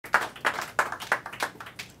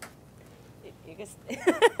guess.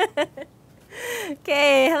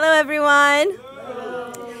 Okay, hello everyone.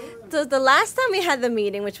 So the last time we had the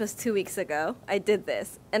meeting, which was 2 weeks ago, I did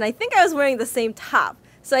this. And I think I was wearing the same top.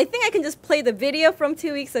 So I think I can just play the video from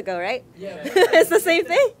 2 weeks ago, right? Yeah. It's the same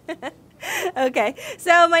thing? Okay,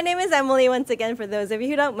 so my name is Emily once again, for those of you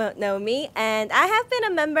who don't know me. And I have been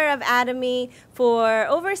a member of Atomy for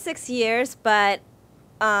over 6 years, but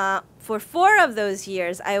for 4 of those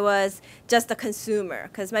years, I was just a consumer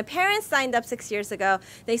because my parents signed up 6 years ago.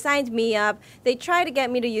 They signed me up. They tried to get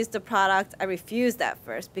me to use the product. I refused at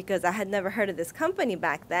first because I had never heard of this company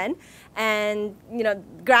back then. And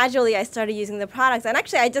gradually I started using the products. And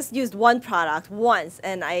actually, I just used one product once,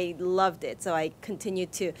 and I loved it. So I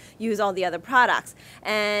continued to use all the other products.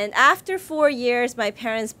 And after 4 years, my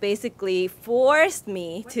parents basically forced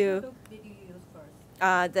me to What product did you use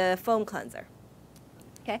first? the foam cleanser.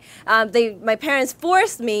 Okay. My parents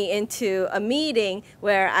forced me into a meeting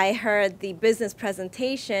where I heard the business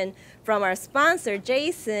presentation from our sponsor,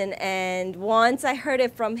 Jason, and once I heard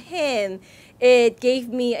it from him, it gave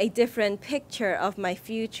me a different picture of my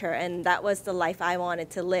future, and that was the life I wanted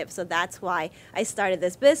to live. So that's why I started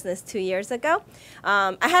this business 2 years ago.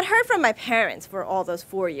 I had heard from my parents for all those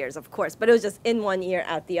 4 years, of course, but it was just in one ear,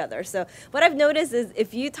 out the other. So what I've noticed is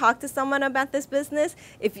if you talk to someone about this business,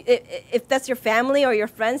 if that's your family or your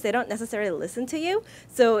friends, they don't necessarily listen to you.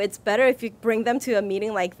 So it's better if you bring them to a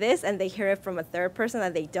meeting like this and they hear it from a third person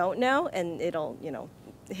that they don't know, and it'll,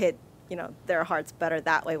 hit their hearts better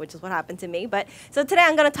that way, which is what happened to me. But so today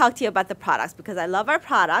I'm going to talk to you about the products because I love our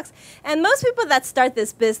products. And most people that start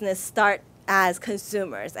this business start as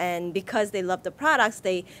consumers, and because they love the products,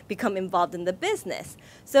 they become involved in the business.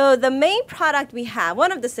 So the main product we have,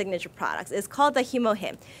 one of the signature products, is called the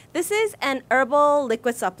HemoHim. This is an herbal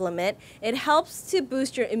liquid supplement. It helps to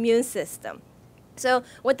boost your immune system. So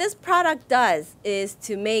what this product does is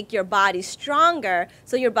to make your body stronger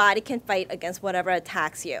so your body can fight against whatever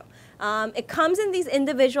attacks you. It comes in these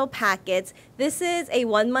individual packets. This is a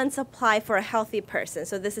 1-month supply for a healthy person.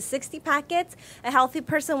 So this is 60 packets. A healthy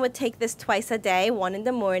person would take this twice a day, 1 in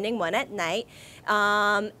the morning, 1 at night.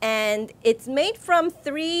 And it's made from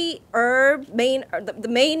 3 herbs. The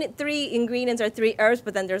main 3 ingredients are 3 herbs,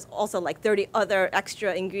 but then there's also like 30 other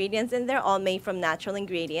extra ingredients in there, all made from natural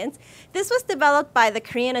ingredients. This was developed by the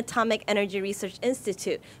Korean Atomic Energy Research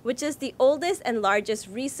Institute, which is the oldest and largest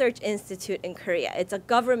research institute in Korea. It's a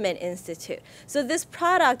government institute. So this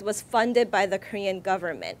product was funded by the Korean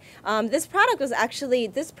government. This product and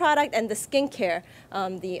the skincare,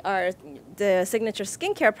 the signature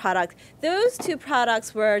skincare product, those 2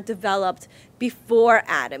 products were developed before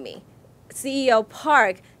Atomy. CEO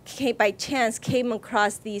Park by chance came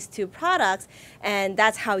across these 2 products, and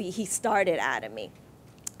that's how he started Atomy.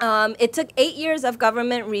 It took 8 years of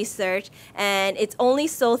government research, and it's only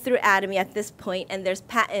sold through Atomy at this point, and there's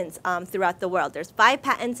patents throughout the world. There's 5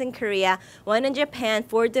 patents in Korea, 1 in Japan,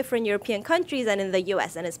 4 different European countries, and in the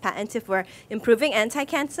US. And it's patented for improving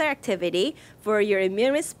anti-cancer activity, for your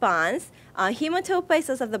immune response,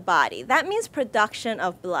 hematopoiesis of the body. That means production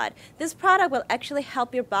of blood. This product will actually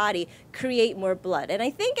help your body create more blood. And I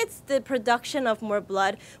think it's the production of more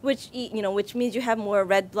blood, which means you have more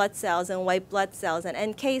red blood cells and white blood cells and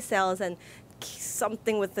NK cells and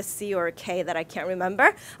something with the C or a K that I can't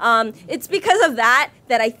remember. It's because of that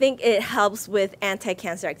I think it helps with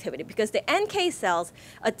anti-cancer activity, because the NK cells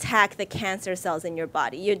attack the cancer cells in your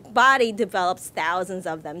body. Your body develops thousands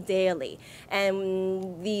of them daily,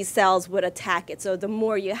 and these cells would attack it. So the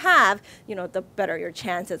more you have, the better your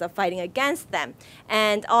chances of fighting against them.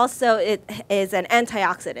 And also it is an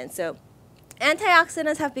antioxidant. So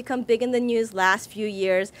antioxidants have become big in the news last few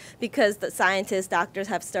years because the scientists, doctors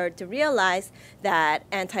have started to realize that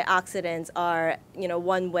antioxidants are,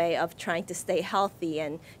 one way of trying to stay healthy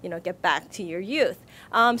and, get back to your youth.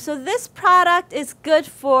 So this product is good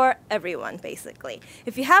for everyone, basically.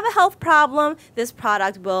 If you have a health problem, this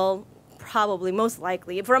product will probably, most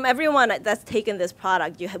likely, from everyone that's taken this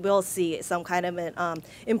product, you will see some kind of an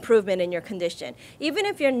improvement in your condition. Even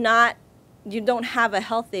if you don't have a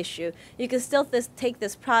health issue, you can still take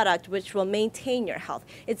this product, which will maintain your health.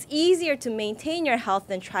 It's easier to maintain your health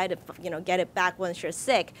than try to get it back once you're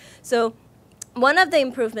sick. So one of the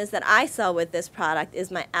improvements that I saw with this product is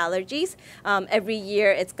my allergies. Every year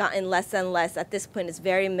it's gotten less and less. At this point, it's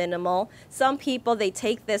very minimal. Some people, they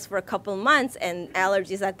take this for a couple months, and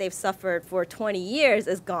allergies that they've suffered for 20 years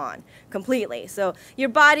is gone completely. So your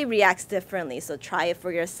body reacts differently. So try it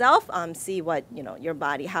for yourself. See what your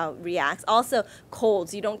body, how it reacts. Also,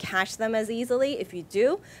 colds, you don't catch them as easily. If you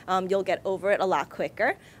do, you'll get over it a lot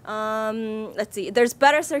quicker. Let's see. There's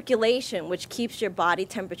better circulation, which keeps your body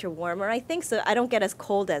temperature warmer, I think. So I don't get as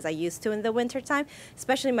cold as I used to in the wintertime.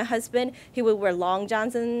 Especially my husband, he would wear long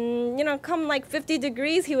johns, and come like 50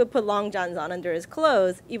 degrees, he would put long johns on under his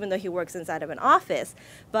clothes, even though he works inside of an office.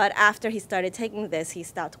 But after he started taking this, he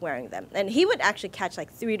stopped wearing them. And he would actually catch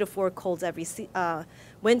like 3 to 4 colds every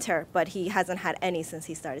winter, but he hasn't had any since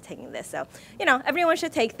he started taking this. So, everyone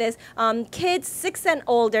should take this. Kids 6 and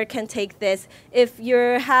older can take this. If you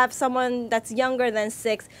have someone that's younger than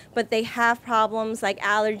 6, but they have problems like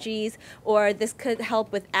allergies, or this could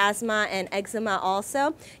help with asthma and eczema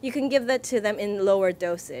also, you can give that to them in lower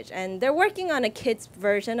dosage. And they're working on a kid's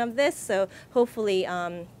version of this, so hopefully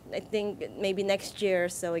I think maybe next year or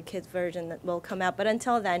so a kid's version that will come out. But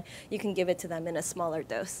until then, you can give it to them in a smaller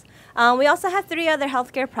dose. We also have 3 other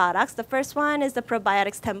healthcare products. The first one is the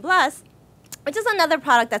Probiotics 10 Plus, which is another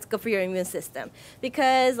product that's good for your immune system,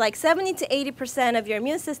 because like 70 to 80% of your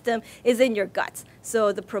immune system is in your guts.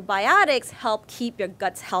 So the probiotics help keep your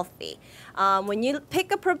guts healthy. When you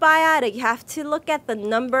pick a probiotic, you have to look at the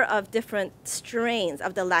number of different strains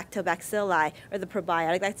of the lactobacilli, or the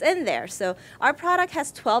probiotic that's in there. So our product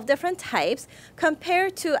has 12 different types,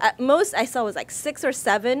 compared to at most I saw was like 6 or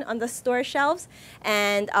 7 on the store shelves.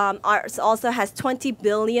 And ours also has 20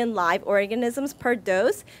 billion live organisms per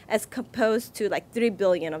dose, as opposed to like 3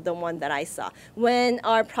 billion of the one that I saw. When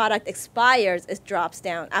our product expires, it drops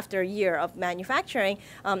down after a year of manufacturing.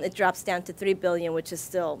 It drops down to 3 billion, which is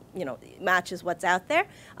still, matches what's out there.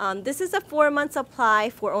 This is a 4-month supply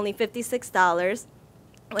for only $56.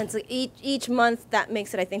 And so each month, that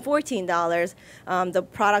makes it, I think, $14. The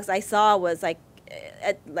products I saw was like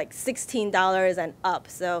at like $16 and up.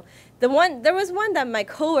 So there was one that my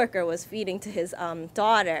coworker was feeding to his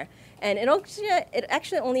daughter, and it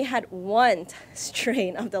actually only had 1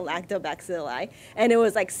 strain of the lactobacilli, and it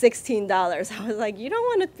was like $16. I was like, you don't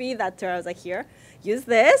want to feed that to her. I was like, here, use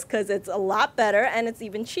this, because it's a lot better and it's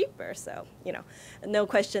even cheaper. So, no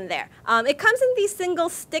question there. It comes in these single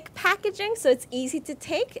stick packaging, so it's easy to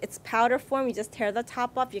take. It's powder form. You just tear the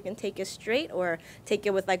top off. You can take it straight or take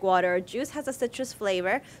it with like water or juice. Has a citrus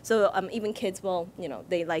flavor, so even kids will,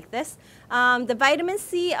 they like this. The vitamin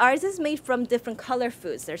C, ours is made from different color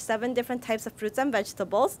foods. There's 7 different types of fruits and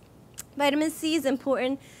vegetables. Vitamin C is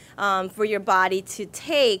important for your body to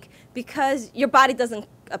take, because your body doesn't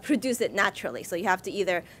produce it naturally. So you have to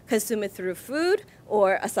either consume it through food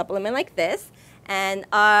or a supplement like this. And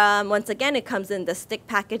once again, it comes in the stick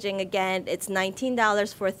packaging again. It's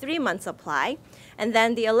 $19 for a 3-month supply. And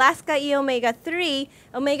then the Alaska E Omega-3.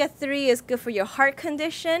 Omega-3 is good for your heart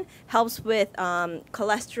condition, helps with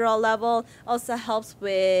cholesterol level, also helps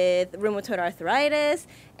with rheumatoid arthritis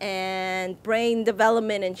and brain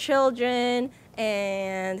development in children,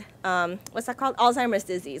 and what's that called? Alzheimer's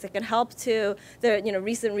disease. It can help to,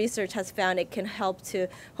 recent research has found it can help to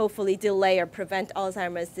hopefully delay or prevent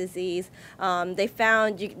Alzheimer's disease. They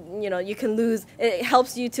found you can lose, it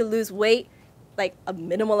helps you to lose weight like a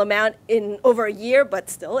minimal amount in over a year, but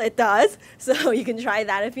still it does. So you can try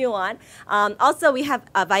that if you want. Also, we have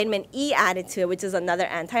a vitamin E added to it, which is another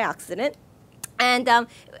antioxidant. And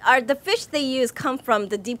the fish they use come from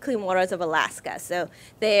the deep clean waters of Alaska. So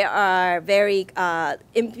they are very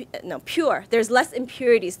pure. There's less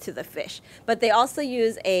impurities to the fish. But they also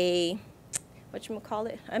use a,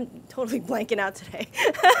 whatchamacallit? I'm totally blanking out today.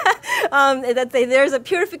 There's a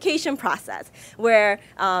purification process where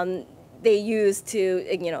they use to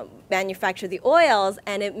manufacture the oils,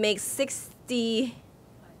 and it makes 65%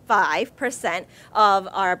 of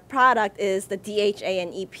our product is the DHA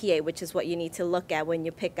and EPA, which is what you need to look at when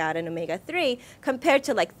you pick out an omega-3, compared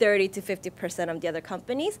to like 30 to 50% of the other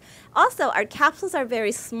companies. Also, our capsules are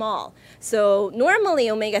very small. So normally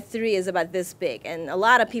omega-3 is about this big, and a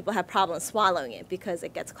lot of people have problems swallowing it because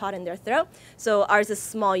it gets caught in their throat. So ours is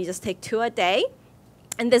small. You just take 2 a day.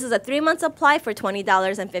 And this is a 3-month supply for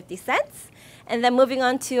 $20.50. And then moving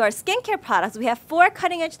on to our skincare products, we have 4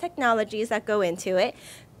 cutting-edge technologies that go into it.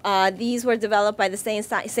 These were developed by the same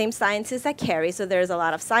scientists at Carey, so there's a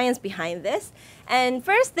lot of science behind this. And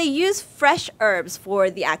first, they use fresh herbs for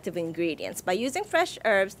the active ingredients. By using fresh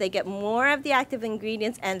herbs, they get more of the active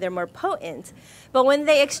ingredients and they're more potent. But when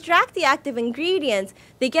they extract the active ingredients,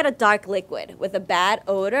 they get a dark liquid with a bad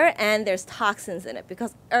odor, and there's toxins in it,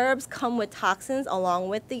 because herbs come with toxins along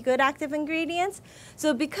with the good active ingredients.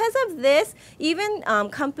 So because of this, even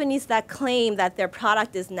companies that claim that their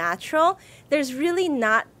product is natural, there's really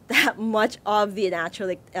not that much of the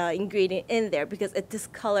natural ingredient in there because it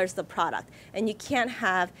discolors the product. And you can't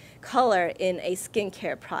have color in a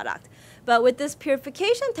skincare product. But with this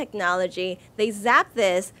purification technology, they zap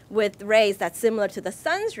this with rays that's similar to the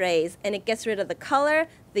sun's rays, and it gets rid of the color,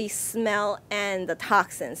 the smell, and the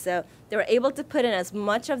toxins. So they were able to put in as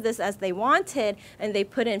much of this as they wanted, and they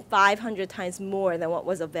put in 500 times more than what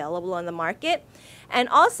was available on the market. And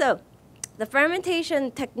also, the fermentation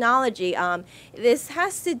technology, this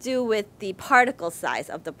has to do with the particle size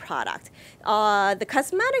of the product. The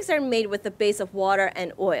cosmetics are made with a base of water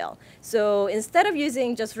and oil. So instead of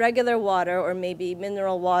using just regular water or maybe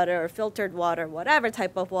mineral water or filtered water, whatever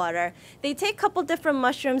type of water, they take a couple different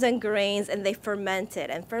mushrooms and grains and they ferment it.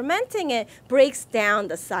 And fermenting it breaks down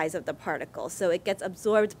the size of the particles. So it gets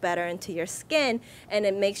absorbed better into your skin and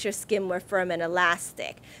it makes your skin more firm and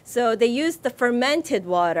elastic. So they use the fermented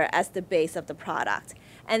water as the base of the product.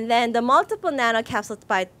 And then the multiple nanocapsule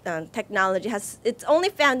technology it's only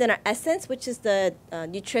found in our essence, which is the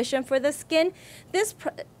nutrition for the skin. This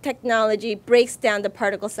technology breaks down the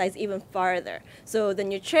particle size even farther. So the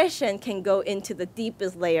nutrition can go into the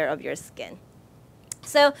deepest layer of your skin.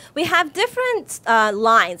 So we have different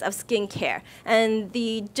lines of skincare, and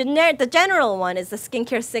the general one is the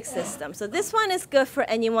Skincare 6 system. So this one is good for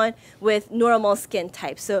anyone with normal skin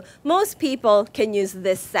type. So most people can use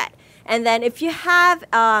this set. And then if you have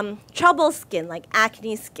trouble skin, like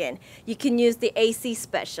acne skin, you can use the AC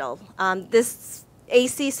Special. This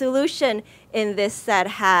AC solution in this set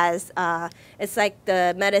has, it's like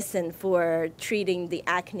the medicine for treating the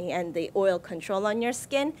acne and the oil control on your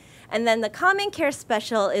skin. And then the Calming Care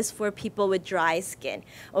Special is for people with dry skin,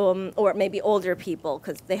 or maybe older people,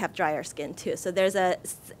 because they have drier skin too. So there's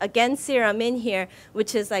again, serum in here,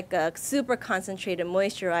 which is like a super concentrated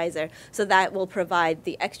moisturizer, so that will provide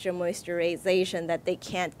the extra moisturization that they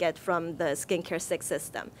can't get from the Skincare 6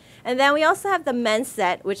 system. And then we also have the men's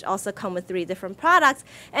set, which also come with 3 different products.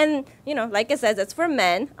 And, you know, like I said, it's for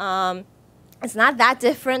men. It's not that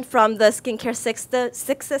different from the Skincare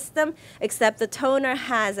 6 system, except the toner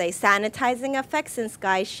has a sanitizing effect since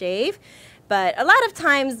guys shave. But a lot of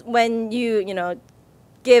times when you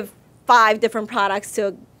give 5 different products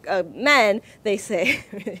to men, they say,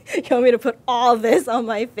 you want me to put all this on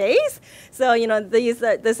my face? So,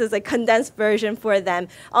 this is a condensed version for them.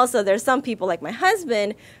 Also, there's some people like my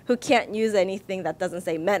husband who can't use anything that doesn't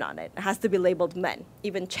say men on it. It has to be labeled men.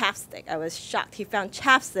 Even chapstick. I was shocked. He found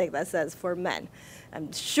chapstick that says for men.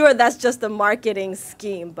 I'm sure that's just a marketing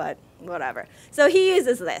scheme, but whatever. So he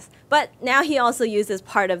uses this. But now he also uses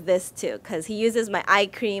part of this too, because he uses my eye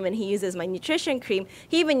cream and he uses my nutrition cream.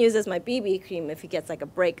 He even uses my BB cream. If he gets like a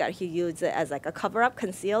breakout, he uses it as like a cover-up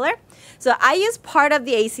concealer. So I use part of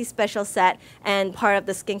the AC Special set and part of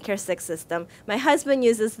the Skincare 6 system. My husband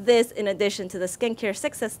uses this in addition to the Skincare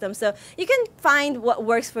 6 system. So you can find what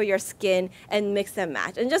works for your skin and mix and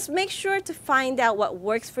match. And just make sure to find out what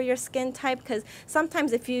works for your skin type, because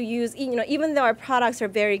sometimes if you use, even though our products are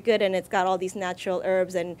very good and it's got all these natural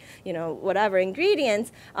herbs and whatever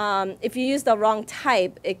ingredients, if you use the wrong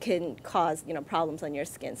type, it can cause problems on your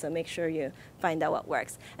skin. So make sure you find out what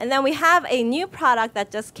works. And then we have a new product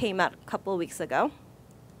that just came out a couple of weeks ago.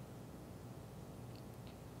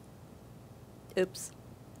 Oops.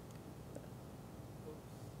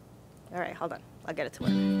 All right, hold on. I'll get it to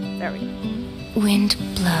work. There we go. Wind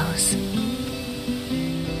blows.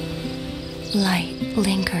 Light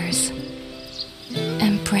lingers.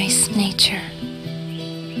 Embrace nature.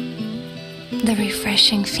 The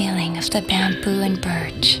refreshing feeling of the bamboo and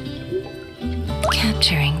birch.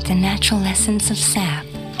 Capturing the natural essence of sap,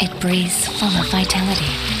 it breathes full of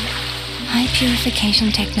vitality. High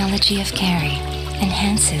purification technology of Carry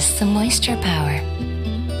enhances the moisture power.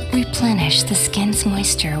 Replenish the skin's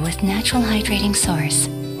moisture with natural hydrating source.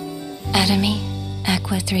 Atomy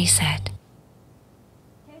Aqua 3 Set.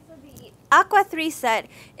 Aqua 3 set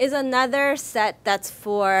is another set that's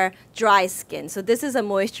for dry skin. So this is a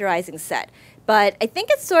moisturizing set. But I think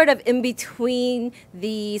it's sort of in between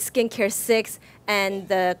the Skincare 6 and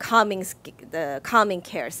the Calming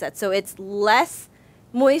Care set. So it's less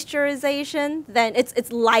moisturization than, it's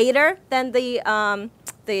lighter than the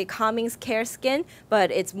Calming Care skin, but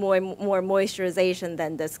it's more moisturization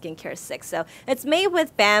than the Skincare 6. So it's made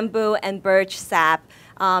with bamboo and birch sap,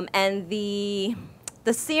 and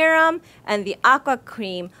the serum and the aqua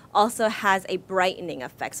cream also has a brightening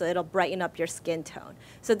effect, so it'll brighten up your skin tone.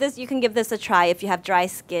 So you can give this a try if you have dry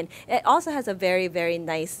skin. It also has a very, very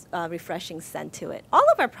nice, refreshing scent to it. All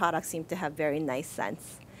of our products seem to have very nice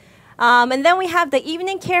scents. And then we have the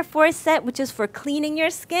Evening Care 4 set, which is for cleaning your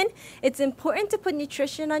skin. It's important to put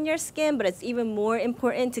nutrition on your skin, but it's even more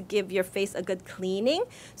important to give your face a good cleaning.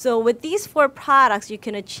 So with these 4 products, you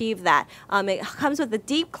can achieve that. It comes with a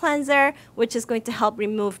deep cleanser, which is going to help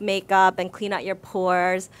remove makeup and clean out your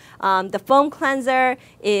pores. The foam cleanser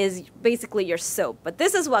is basically your soap. But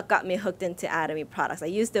this is what got me hooked into Atomy products. I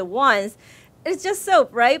used it once. It's just soap,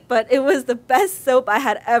 right? But it was the best soap I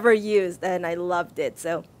had ever used, and I loved it.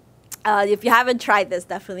 So if you haven't tried this,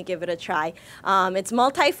 definitely give it a try. It's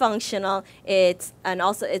multifunctional. It's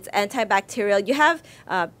antibacterial. You have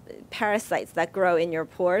parasites that grow in your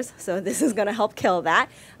pores, so this is going to help kill that.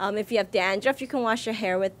 If you have dandruff, you can wash your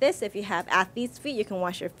hair with this. If you have athlete's feet, you can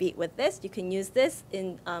wash your feet with this. You can use this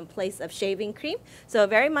in place of shaving cream. So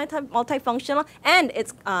very multifunctional, and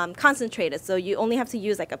it's concentrated, so you only have to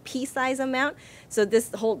use like a pea-size amount. So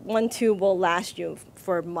this whole 1 tube will last you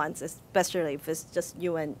for months, especially if it's just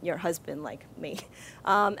you and your husband like me.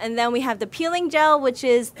 And then we have the peeling gel, which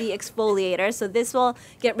is the exfoliator. So this will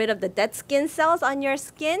get rid of the dead skin cells on your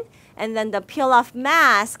skin. And then the peel-off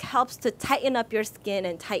mask helps to tighten up your skin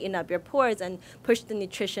and tighten up your pores and push the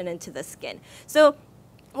nutrition into the skin. So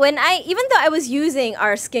even though I was using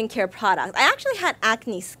our skincare products, I actually had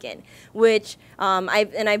acne skin, which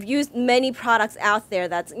I've used many products out there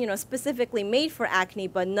that's specifically made for acne,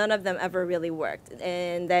 but none of them ever really worked.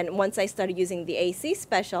 And then once I started using the AC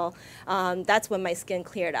special, that's when my skin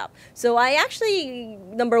cleared up. So I actually,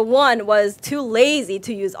 number 1, was too lazy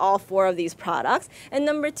to use all 4 of these products, and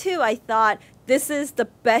number 2, I thought, this is the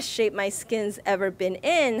best shape my skin's ever been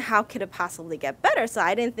in. How could it possibly get better? So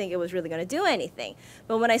I didn't think it was really going to do anything.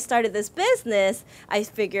 But when I started this business, I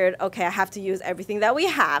figured, okay, I have to use everything that we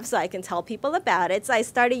have so I can tell people about it. So I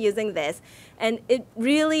started using this, and it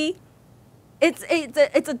really, it's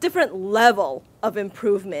a different level of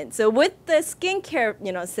improvement. So with the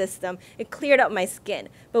skincare system, it cleared up my skin.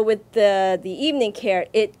 But with the evening care,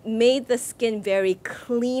 it made the skin very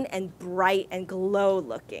clean and bright and glow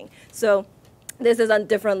looking. So this is on a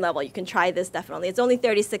different level. You can try this definitely. It's only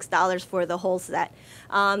 $36 for the whole set.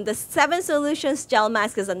 The 7 Solutions Gel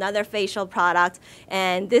Mask is another facial product,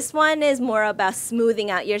 and this one is more about smoothing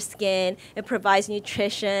out your skin. It provides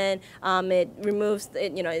nutrition. It removes,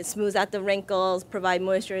 it smooths out the wrinkles, provides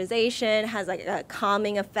moisturization, has like a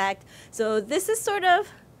calming effect. So this is sort of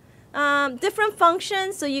different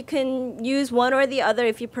functions, so you can use one or the other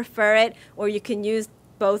if you prefer it, or you can use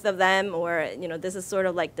both of them, or this is sort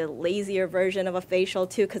of like the lazier version of a facial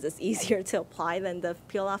too, because it's easier to apply than the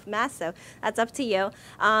peel-off mask. So that's up to you.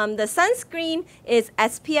 The sunscreen is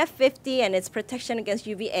SPF 50, and it's protection against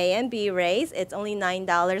UVA and B rays. It's only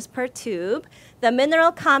 $9 per tube. The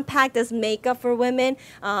Mineral Compact is makeup for women.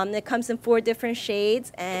 It comes in 4 different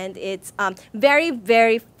shades, and it's very,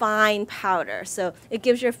 very fine powder. So it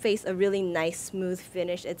gives your face a really nice, smooth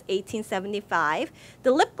finish. It's $18.75.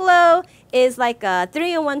 The Lip Glow is like a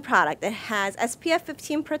 3-in-1 product. It has SPF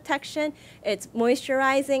 15 protection, it's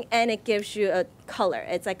moisturizing, and it gives you a color.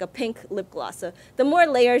 It's like a pink lip gloss. So the more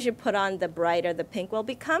layers you put on, the brighter the pink will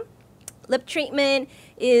become. Lip treatment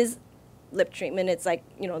is lip treatment. It's like,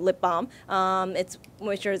 lip balm. It's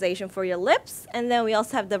moisturization for your lips. And then we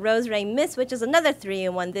also have the Rose Rain Mist, which is another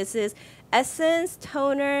 3-in-1. This is essence,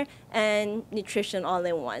 toner, and nutrition all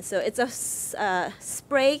in one. So it's a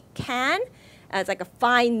spray can. It's like a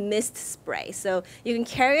fine mist spray. So you can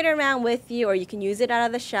carry it around with you, or you can use it out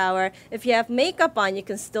of the shower. If you have makeup on, you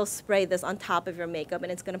can still spray this on top of your makeup, and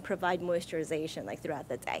it's going to provide moisturization like throughout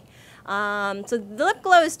the day. So the lip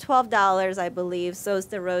glow is $12, I believe. So is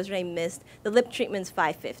the Rose Rain Mist. The lip treatment's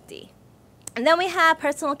 $5.50. And then we have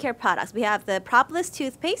personal care products. We have the Propolis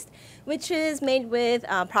toothpaste, which is made with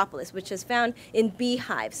propolis, which is found in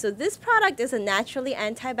beehives. So this product is a naturally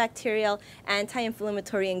antibacterial,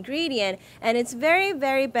 anti-inflammatory ingredient, and it's very,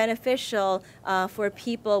 very beneficial for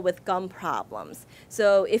people with gum problems.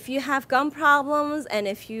 So if you have gum problems, and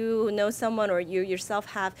if you know someone or you yourself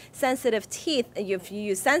have sensitive teeth, if you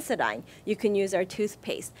use Sensodyne, you can use our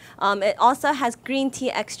toothpaste. It also has green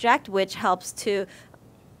tea extract, which helps to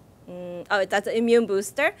that's an immune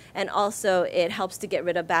booster, and also it helps to get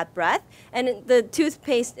rid of bad breath. And the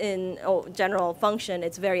toothpaste in general function,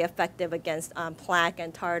 it's very effective against plaque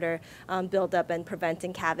and tartar buildup and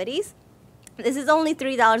preventing cavities. This is only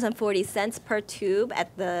 $3.40 per tube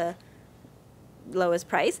at the lowest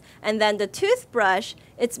price. And then the toothbrush,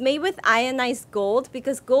 it's made with ionized gold,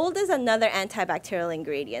 because gold is another antibacterial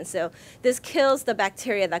ingredient. So this kills the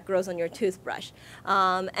bacteria that grows on your toothbrush.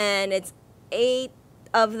 And it's 8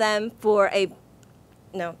 of them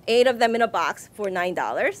in a box for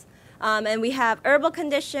 $9. And we have herbal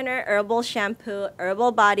conditioner, herbal shampoo,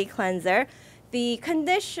 herbal body cleanser, The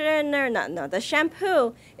conditioner, the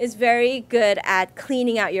shampoo is very good at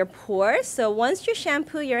cleaning out your pores. So once you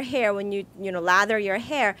shampoo your hair, when you lather your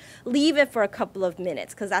hair, leave it for a couple of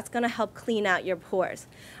minutes because that's going to help clean out your pores.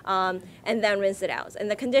 And then rinse it out. And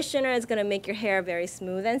the conditioner is going to make your hair very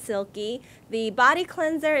smooth and silky. The body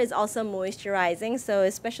cleanser is also moisturizing, so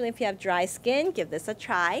especially if you have dry skin, give this a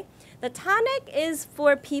try. The tonic is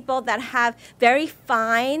for people that have very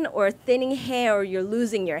fine or thinning hair or you're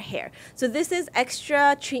losing your hair. So this is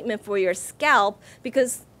extra treatment for your scalp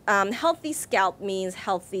because healthy scalp means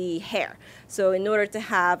healthy hair. So in order to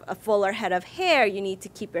have a fuller head of hair, you need to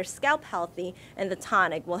keep your scalp healthy, and the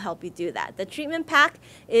tonic will help you do that. The treatment pack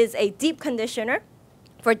is a deep conditioner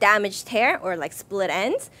for damaged hair or like split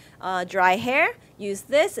ends, dry hair. Use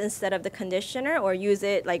this instead of the conditioner, or use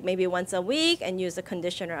it like maybe once a week and use the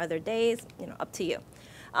conditioner other days, up to you.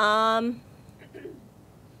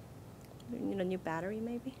 You need a new battery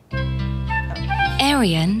maybe?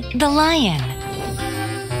 Arion the lion.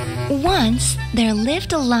 Once there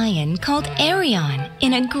lived a lion called Arion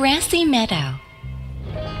in a grassy meadow.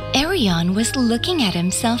 Arion was looking at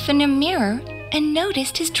himself in a mirror and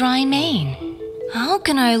noticed his dry mane. How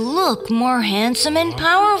can I look more handsome and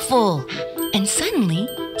powerful? And suddenly,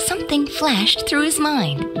 something flashed through his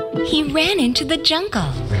mind. He ran into the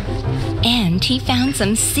jungle. And he found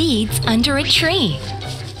some seeds under a tree.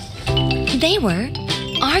 They were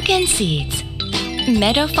argan seeds,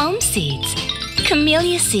 meadow foam seeds,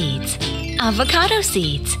 camellia seeds, avocado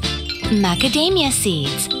seeds, macadamia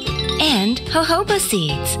seeds, and jojoba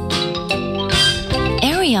seeds.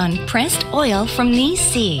 Arion pressed oil from these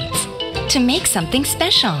seeds to make something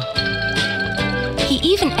special. He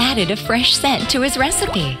even added a fresh scent to his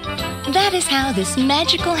recipe. That is how this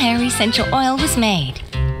magical hair essential oil was made.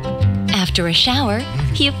 After a shower,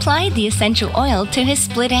 he applied the essential oil to his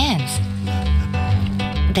split ends.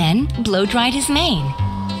 Then blow-dried his mane.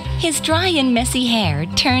 His dry and messy hair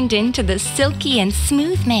turned into the silky and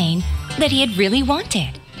smooth mane that he had really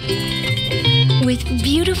wanted. With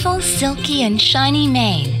beautiful, silky, and shiny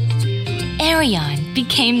mane, Arion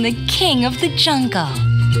became the king of the jungle.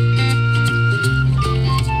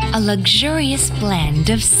 A luxurious blend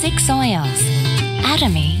of 6 oils.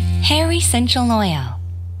 Atomy Hair Essential Oil.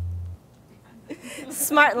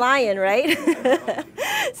 Smart lion, right?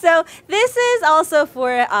 So this is also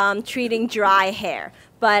for treating dry hair.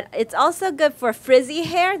 But it's also good for frizzy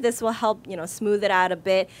hair. This will help, smooth it out a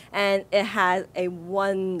bit, and it has a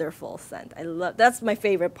wonderful scent. That's my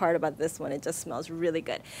favorite part about this one. It just smells really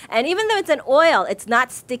good. And even though it's an oil, it's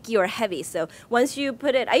not sticky or heavy. So once you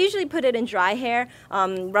put it, I usually put it in dry hair,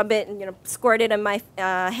 rub it, squirt it in my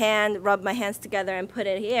hand, rub my hands together and put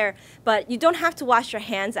it here. But you don't have to wash your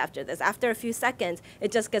hands after this. After a few seconds,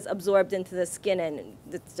 it just gets absorbed into the skin, and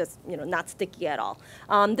it's just, not sticky at all.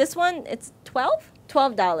 This one, it's $12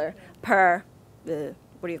 per,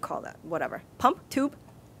 what do you call that? Whatever. Pump? Tube?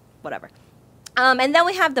 Whatever. And then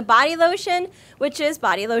we have the body lotion, which is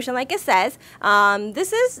body lotion like it says.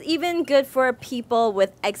 This is even good for people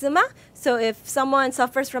with eczema. So if someone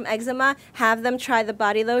suffers from eczema, have them try the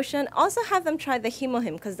body lotion. Also have them try the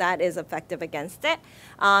Hemohim because that is effective against it.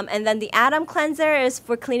 And then the Atom Cleanser is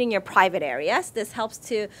for cleaning your private areas. This helps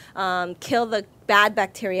to kill the bad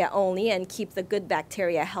bacteria only and keep the good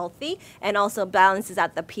bacteria healthy, and also balances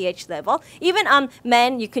out the pH level. Even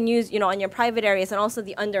men, you can use on your private areas and also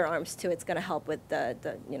the underarms too. It's going to help with the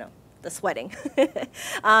sweating.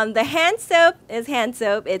 The hand soap is hand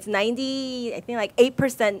soap. It's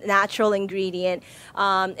 8% natural ingredient.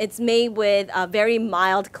 It's made with a very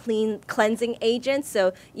mild cleansing agent,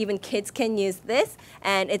 so even kids can use this,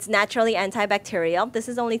 and it's naturally antibacterial. This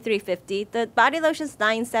is only $3.50. The body lotion is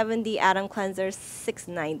 $9.70. Atom Cleanser is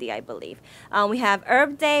 $6.90, I believe. We have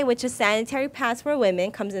Herb Day, which is sanitary pads for women.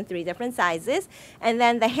 Comes in 3 different sizes. And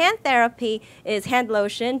then the hand therapy is hand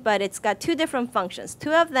lotion, but it's got 2 different functions.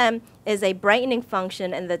 2 of them is a brightening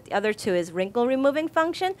function, and the other 2 is wrinkle removing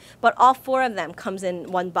function, but all 4 of them comes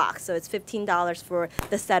in one box, so it's $15 for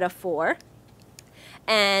the set of 4.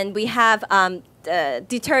 And we have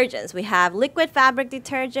detergents. We have liquid fabric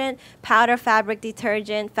detergent, powder fabric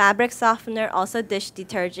detergent, fabric softener, also dish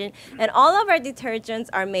detergent. And all of our detergents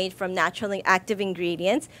are made from naturally active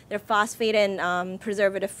ingredients. They're phosphate and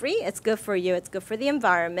preservative free. It's good for you. It's good for the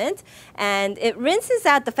environment. And it rinses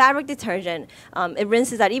out the fabric detergent. It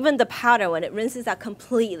rinses out even the powder one. It rinses out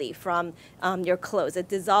completely from your clothes. It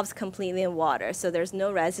dissolves completely in water. So there's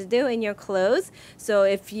no residue in your clothes. So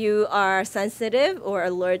if you are sensitive or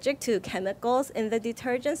allergic to chemicals in the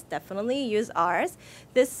detergents, definitely use ours.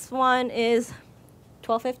 This one is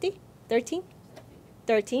 $12.50, $13,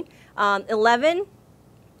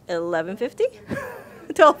 $11.50.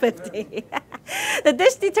 $12.50. The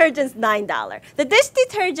dish detergent's $9. The dish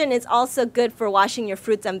detergent is also good for washing your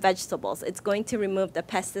fruits and vegetables. It's going to remove the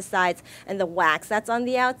pesticides and the wax that's on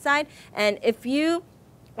the outside. And if you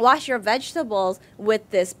wash your vegetables with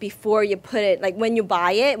this before you put it, like when you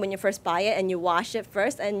buy it, when you first buy it and you wash it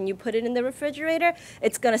first and you put it in the refrigerator,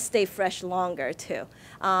 it's going to stay fresh longer too.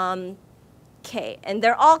 Okay, and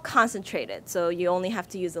they're all concentrated, so you only have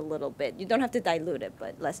to use a little bit. You don't have to dilute it,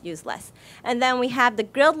 but use less. And then we have the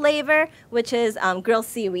grilled laver, which is grilled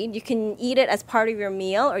seaweed. You can eat it as part of your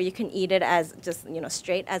meal, or you can eat it as just,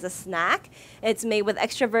 straight as a snack. It's made with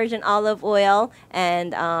extra virgin olive oil,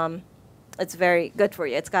 and it's very good for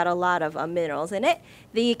you. It's got a lot of minerals in it.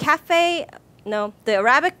 The Cafe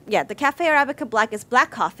Arabica Black is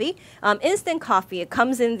black coffee, instant coffee. It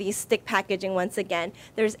comes in the stick packaging once again.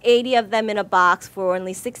 There's 80 of them in a box for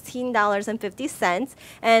only $16.50.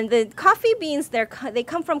 And the coffee beans, they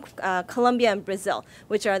come from Colombia and Brazil,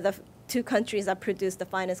 which are the two countries that produce the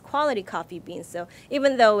finest quality coffee beans. So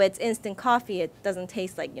even though it's instant coffee, it doesn't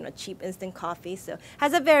taste like cheap instant coffee. So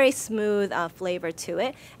has a very smooth flavor to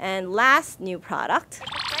it. And last new product.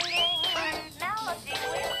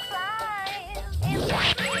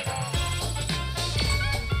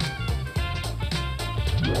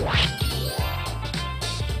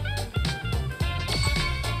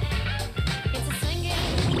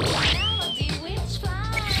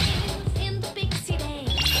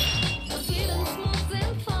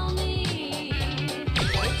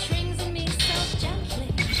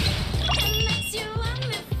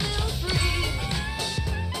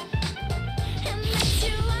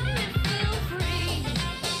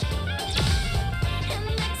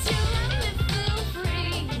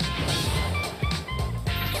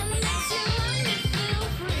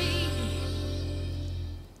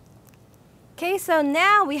 Okay, so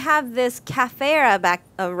now we have this Cafe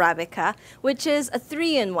Arabica, which is a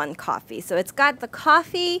 3-in-1 coffee. So it's got the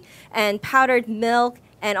coffee and powdered milk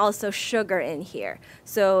and also sugar in here.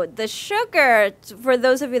 So the sugar, for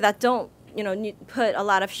those of you that don't put a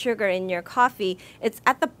lot of sugar in your coffee, it's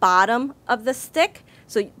at the bottom of the stick.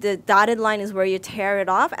 So the dotted line is where you tear it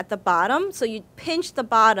off at the bottom. So you pinch the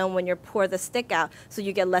bottom when you pour the stick out so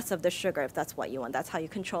you get less of the sugar if that's what you want. That's how you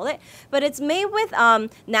control it. But it's made with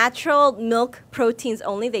natural milk proteins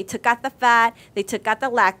only. They took out the fat. They took out the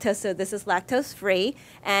lactose. So this is lactose free.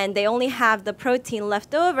 And they only have the protein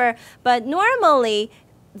left over. But normally,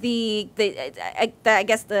 I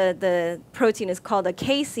guess the protein is called a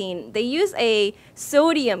casein. They use a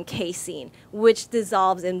sodium casein, which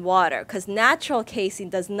dissolves in water, because natural casein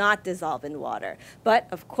does not dissolve in water. But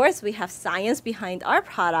of course, we have science behind our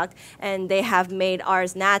product, and they have made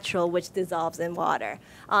ours natural, which dissolves in water.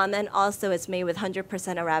 And also, it's made with 100%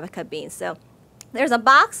 Arabica beans. So there's a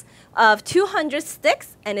box of 200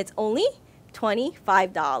 sticks, and it's only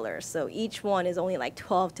 $25. So each one is only like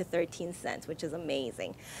 12 to 13 cents, which is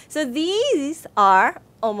amazing. So these are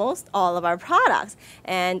almost all of our products.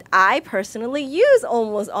 And I personally use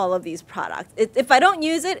almost all of these products. If I don't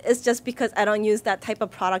use it, it's just because I don't use that type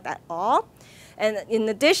of product at all. And in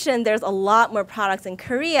addition, there's a lot more products in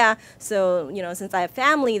Korea. So, since I have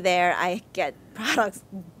family there, I get products,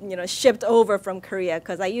 shipped over from Korea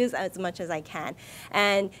because I use as much as I can.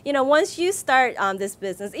 And, once you start this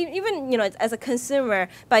business, even, as a consumer,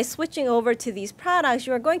 by switching over to these products,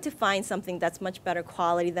 you are going to find something that's much better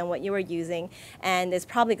quality than what you were using. And it's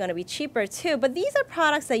probably going to be cheaper too. But these are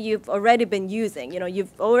products that you've already been using.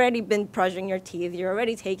 You've already been brushing your teeth. You're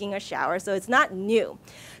already taking a shower. So it's not new.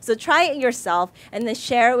 So try it yourself and then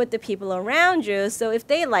share it with the people around you. So if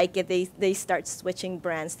they like it, they start switching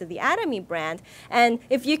brands to the Atomy brand. And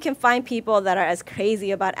if you can find people that are as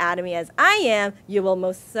crazy about Atomy as I am, you will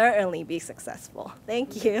most certainly be successful.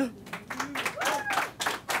 Thank you.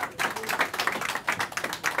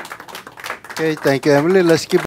 Okay, thank you, Emily. Let's keep